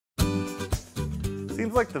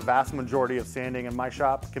Seems like the vast majority of sanding in my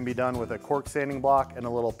shop can be done with a cork sanding block and a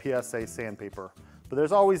little PSA sandpaper. But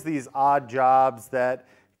there's always these odd jobs that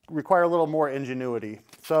require a little more ingenuity.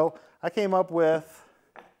 So I came up with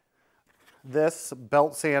this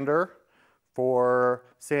belt sander for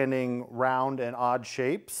sanding round and odd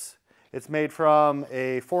shapes. It's made from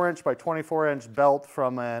a 4" by 24" belt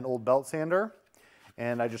from an old belt sander.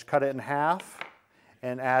 And I just cut it in half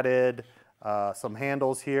and added some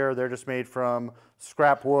handles here. They're just made from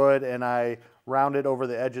scrap wood, and I rounded over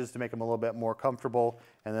the edges to make them a little bit more comfortable.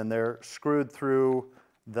 And then they're screwed through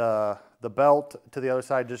the belt to the other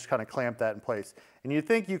side, just kind of clamp that in place. And you'd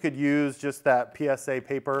think you could use just that PSA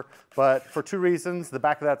paper, but for two reasons. The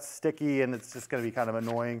back of that's sticky and it's just going to be kind of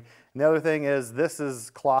annoying. And the other thing is this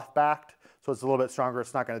is cloth backed, so it's a little bit stronger.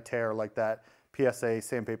 It's not going to tear like that PSA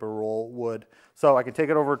sandpaper roll would. So I can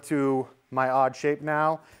take it over to my odd shape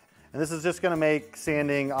now. And this is just going to make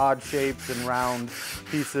sanding odd shapes and round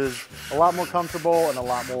pieces a lot more comfortable and a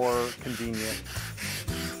lot more convenient.